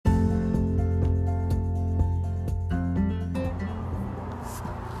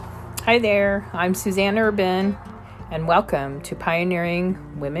Hi there, I'm Suzanne Urban, and welcome to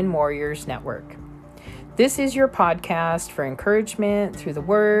Pioneering Women Warriors Network. This is your podcast for encouragement through the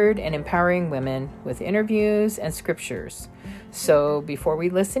Word and empowering women with interviews and scriptures. So before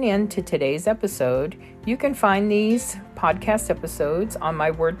we listen in to today's episode, you can find these podcast episodes on my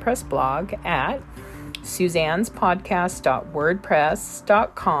WordPress blog at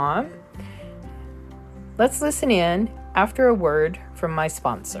suzannespodcast.wordpress.com. Let's listen in after a word from my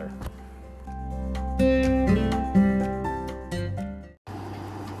sponsor.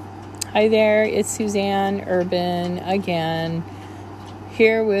 Hi there, it's Suzanne Urban again,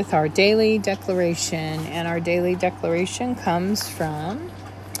 here with our daily declaration. And our daily declaration comes from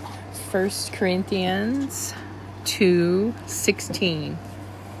 1 Corinthians 2:16.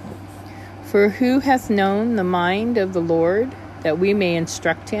 For who hath known the mind of the Lord, that we may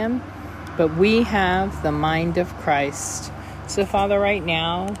instruct him? But we have the mind of Christ. So, Father, right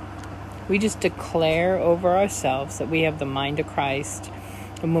now, we just declare over ourselves that we have the mind of Christ.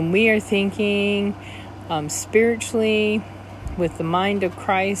 And when we are thinking spiritually with the mind of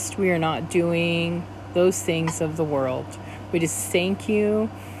Christ, we are not doing those things of the world. We just thank you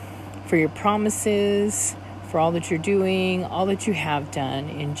for your promises, for all that you're doing, all that you have done.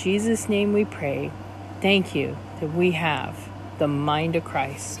 In Jesus' name we pray. Thank you that we have the mind of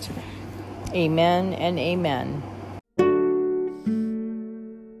Christ. Amen and amen.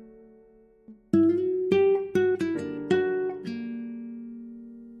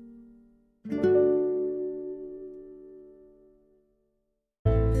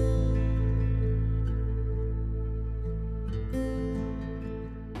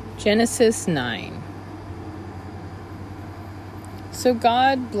 Genesis 9. So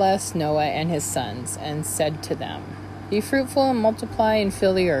God blessed Noah and his sons and said to them, Be fruitful and multiply and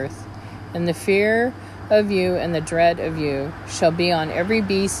fill the earth, and the fear of you and the dread of you shall be on every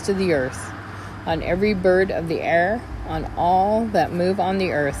beast of the earth, on every bird of the air, on all that move on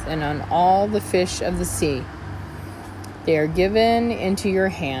the earth, and on all the fish of the sea. They are given into your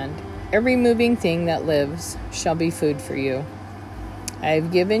hand. Every moving thing that lives shall be food for you. I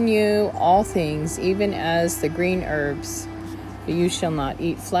have given you all things, even as the green herbs, but you shall not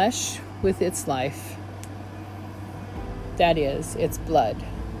eat flesh with its life, that is, its blood.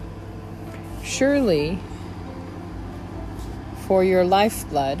 Surely, for your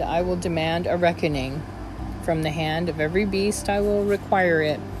lifeblood I will demand a reckoning. From the hand of every beast I will require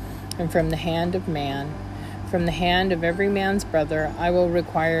it, and from the hand of man. From the hand of every man's brother I will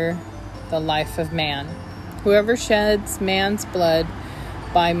require the life of man. Whoever sheds man's blood,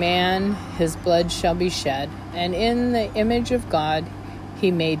 by man his blood shall be shed, and in the image of God he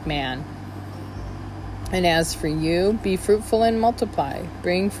made man. And as for you, be fruitful and multiply,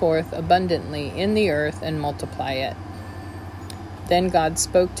 bring forth abundantly in the earth and multiply it. Then God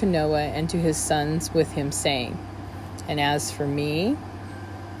spoke to Noah and to his sons with him, saying, And as for me,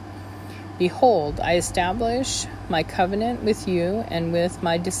 behold, I establish my covenant with you and with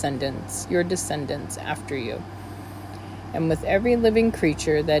my descendants, your descendants after you, and with every living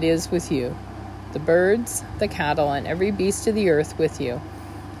creature that is with you, the birds, the cattle, and every beast of the earth with you,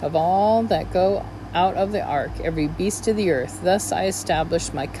 of all that go out of the ark, every beast of the earth. Thus I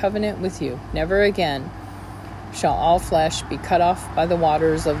establish my covenant with you. Never again shall all flesh be cut off by the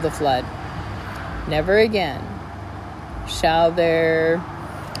waters of the flood. Never again shall there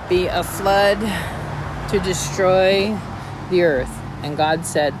be a flood to destroy the earth. And God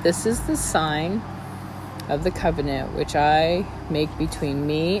said, This is the sign of the covenant which I make between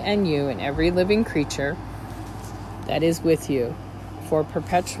me and you and every living creature that is with you. For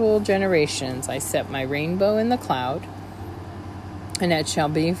perpetual generations I set my rainbow in the cloud, and it shall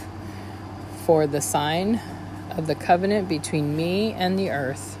be for the sign of the covenant between me and the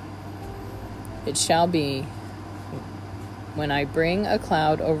earth. It shall be when I bring a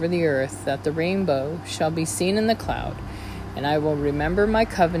cloud over the earth that the rainbow shall be seen in the cloud. And I will remember my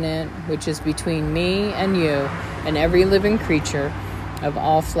covenant, which is between me and you and every living creature of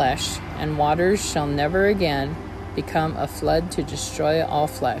all flesh. And waters shall never again become a flood to destroy all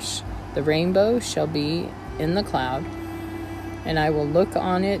flesh. The rainbow shall be in the cloud, and I will look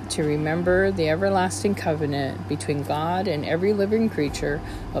on it to remember the everlasting covenant between God and every living creature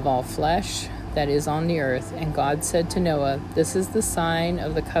of all flesh that is on the earth. And God said to Noah, This is the sign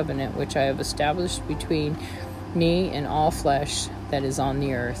of the covenant which I have established between me and all flesh that is on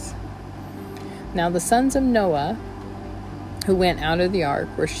the earth. Now the sons of Noah who went out of the ark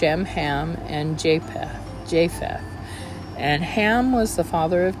were Shem, Ham, and Japheth. And Ham was the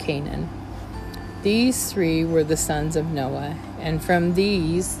father of Canaan. These three were the sons of Noah, and from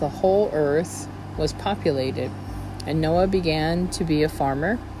these the whole earth was populated. And Noah began to be a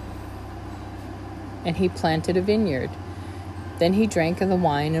farmer, and he planted a vineyard. Then he drank of the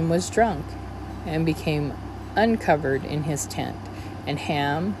wine and was drunk, and became uncovered in his tent. And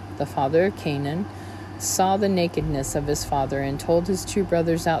Ham, the father of Canaan, saw the nakedness of his father, and told his two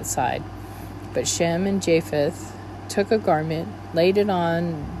brothers outside. But Shem and Japheth took a garment, laid it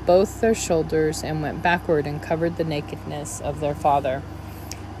on both their shoulders, and went backward and covered the nakedness of their father.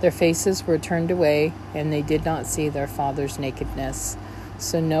 Their faces were turned away, and they did not see their father's nakedness.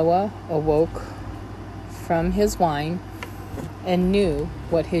 So Noah awoke from his wine and knew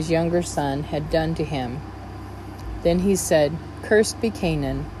what his younger son had done to him. Then he said, Cursed be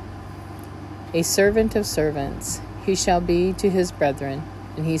Canaan, a servant of servants. He shall be to his brethren.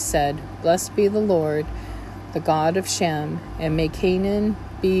 And he said, Blessed be the Lord, the God of Shem, and may Canaan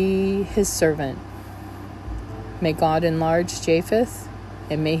be his servant. May God enlarge Japheth,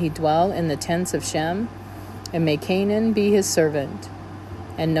 and may he dwell in the tents of Shem, and may Canaan be his servant.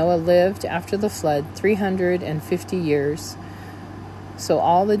 And Noah lived after the flood 350 years. So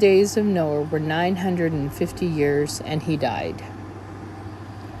all the days of Noah were 950 years, and he died.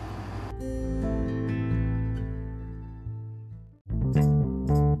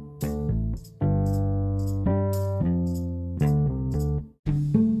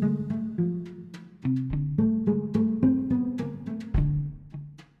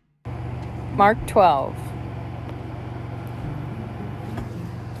 Mark 12.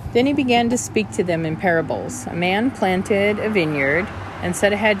 Then he began to speak to them in parables. A man planted a vineyard and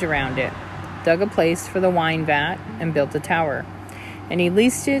set a hedge around it, dug a place for the wine vat, and built a tower. And he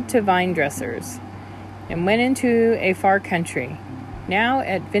leased it to vine dressers, and went into a far country. Now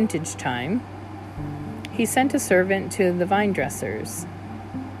at vintage time, he sent a servant to the vine dressers,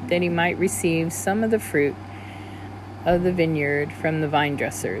 that he might receive some of the fruit of the vineyard from the vine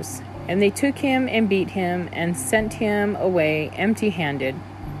dressers. And they took him and beat him, and sent him away empty-handed.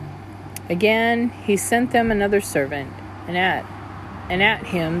 Again he sent them another servant, and at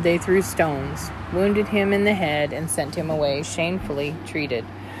him they threw stones, wounded him in the head, and sent him away shamefully treated.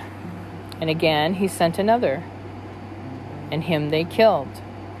 And again he sent another, and him they killed,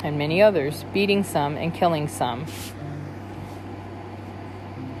 and many others, beating some and killing some.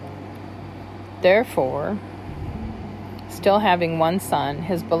 Therefore, still having one son,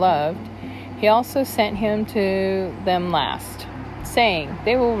 his beloved, he also sent him to them last, saying,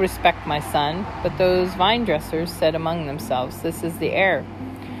 They will respect my son. But those vine dressers said among themselves, This is the heir.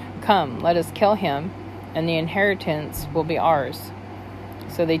 Come, let us kill him, and the inheritance will be ours.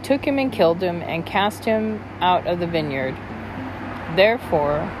 So they took him and killed him, and cast him out of the vineyard.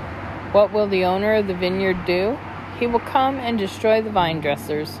 Therefore, what will the owner of the vineyard do? He will come and destroy the vine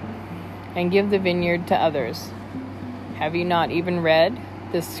dressers, and give the vineyard to others. Have you not even read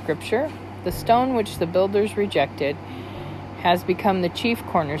this scripture? The stone which the builders rejected has become the chief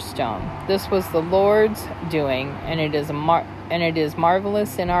cornerstone. This was the Lord's doing, and it is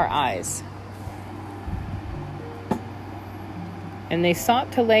marvelous in our eyes. And they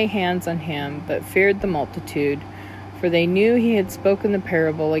sought to lay hands on him, but feared the multitude, for they knew he had spoken the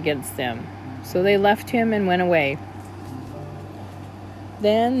parable against them. So they left him and went away.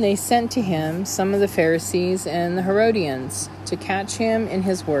 Then they sent to him some of the Pharisees and the Herodians to catch him in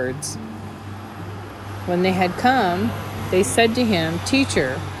his words. When they had come, they said to him,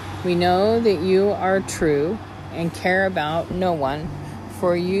 Teacher, we know that you are true and care about no one,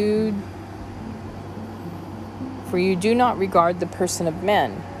 for you do not regard the person of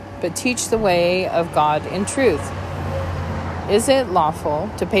men, but teach the way of God in truth. Is it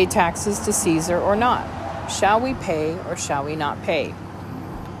lawful to pay taxes to Caesar or not? Shall we pay or shall we not pay?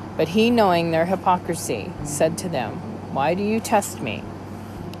 But he, knowing their hypocrisy, said to them, Why do you test me?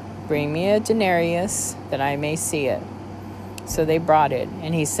 Bring me a denarius, that I may see it. So they brought it,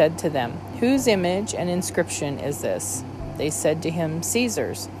 and he said to them, Whose image and inscription is this? They said to him,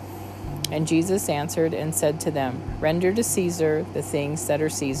 Caesar's. And Jesus answered and said to them, Render to Caesar the things that are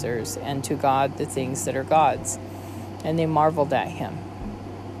Caesar's, and to God the things that are God's. And they marveled at him.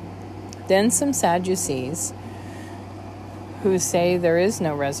 Then some Sadducees, who say there is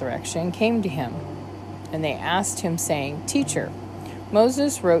no resurrection, came to him. And they asked him, saying, Teacher,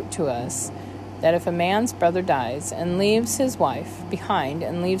 Moses wrote to us that if a man's brother dies and leaves his wife behind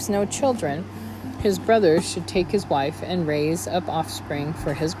and leaves no children, his brother should take his wife and raise up offspring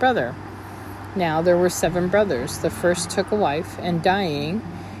for his brother. Now there were 7 brothers. The first took a wife, and dying,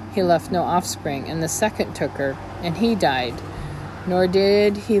 he left no offspring. And the second took her, and he died, nor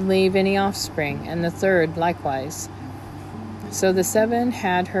did he leave any offspring. And the third likewise. So the 7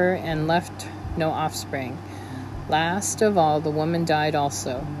 had her and left no offspring. Last of all, the woman died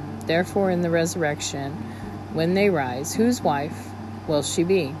also. Therefore, in the resurrection, when they rise, whose wife will she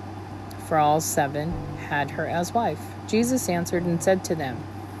be? for all 7 had her as wife. Jesus answered and said to them,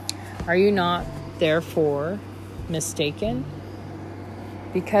 Are you not therefore mistaken?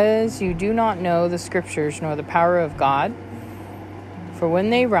 Because you do not know the Scriptures nor the power of God? For when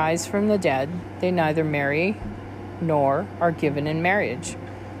they rise from the dead, they neither marry nor are given in marriage,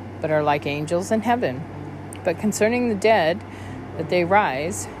 but are like angels in heaven. But concerning the dead, that they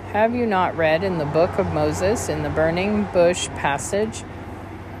rise, have you not read in the book of Moses, in the burning bush passage,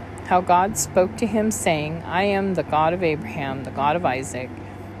 how God spoke to him, saying, I am the God of Abraham, the God of Isaac,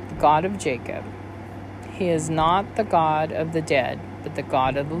 the God of Jacob. He is not the God of the dead, but the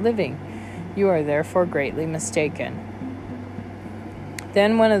God of the living. You are therefore greatly mistaken.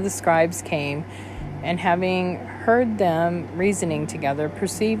 Then one of the scribes came, and having heard them reasoning together,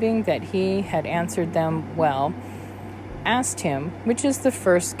 perceiving that he had answered them well, asked him, Which is the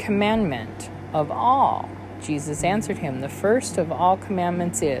first commandment of all? Jesus answered him, The first of all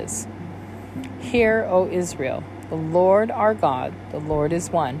commandments is, Hear, O Israel, the Lord our God, the Lord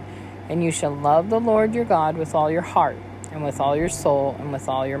is one, and you shall love the Lord your God with all your heart, and with all your soul, and with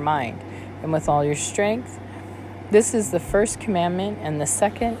all your mind, and with all your strength. This is the first commandment, and the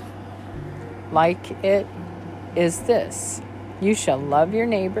second, like it, is this, You shall love your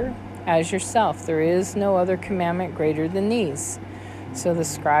neighbor as yourself. There is no other commandment greater than these. So the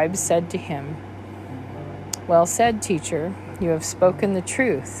scribe said to him, Well said, teacher, you have spoken the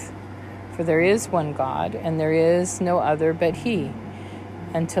truth. For there is one God, and there is no other but He.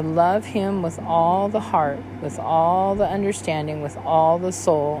 And to love Him with all the heart, with all the understanding, with all the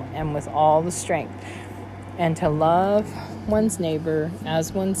soul, and with all the strength, and to love one's neighbor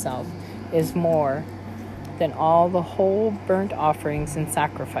as oneself is more than all the whole burnt offerings and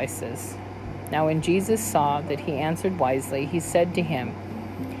sacrifices. Now when Jesus saw that he answered wisely, he said to him,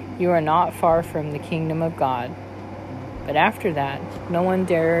 You are not far from the kingdom of God. But after that, no one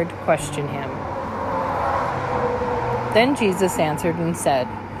dared question him. Then Jesus answered and said,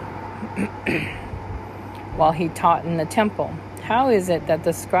 while he taught in the temple, How is it that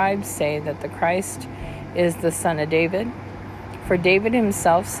the scribes say that the Christ is the son of David? For David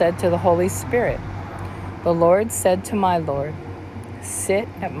himself said to the Holy Spirit, The Lord said to my Lord, Sit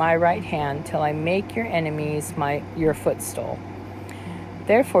at my right hand till I make your enemies your footstool.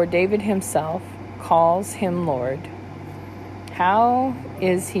 Therefore David himself calls him Lord. How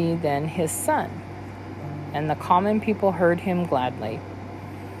is he then his son? And the common people heard him gladly.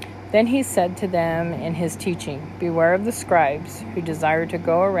 Then he said to them in his teaching, Beware of the scribes who desire to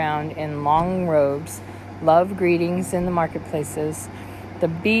go around in long robes, love greetings in the marketplaces,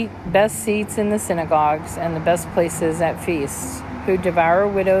 the best seats in the synagogues, and the best places at feasts, who devour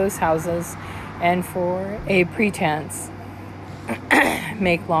widows' houses, and for a pretense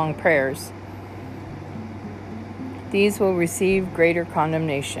make long prayers. These will receive greater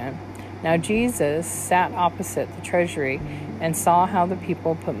condemnation. Now Jesus sat opposite the treasury and saw how the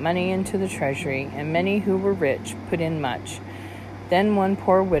people put money into the treasury, and many who were rich put in much. Then one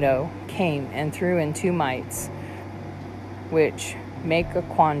poor widow came and threw in 2 mites, which make a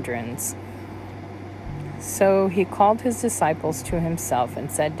quadrans. So he called his disciples to himself and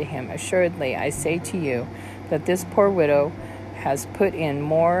said to him, Assuredly, I say to you that this poor widow has put in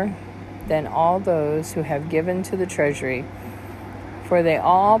more than all those who have given to the treasury, for they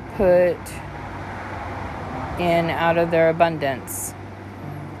all put in out of their abundance.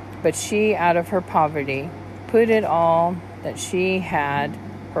 But she, out of her poverty, put it all that she had,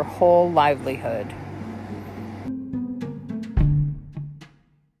 her whole livelihood.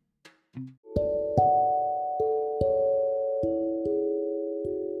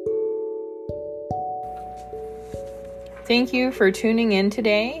 Thank you for tuning in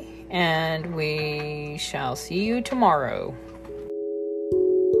today, and we shall see you tomorrow.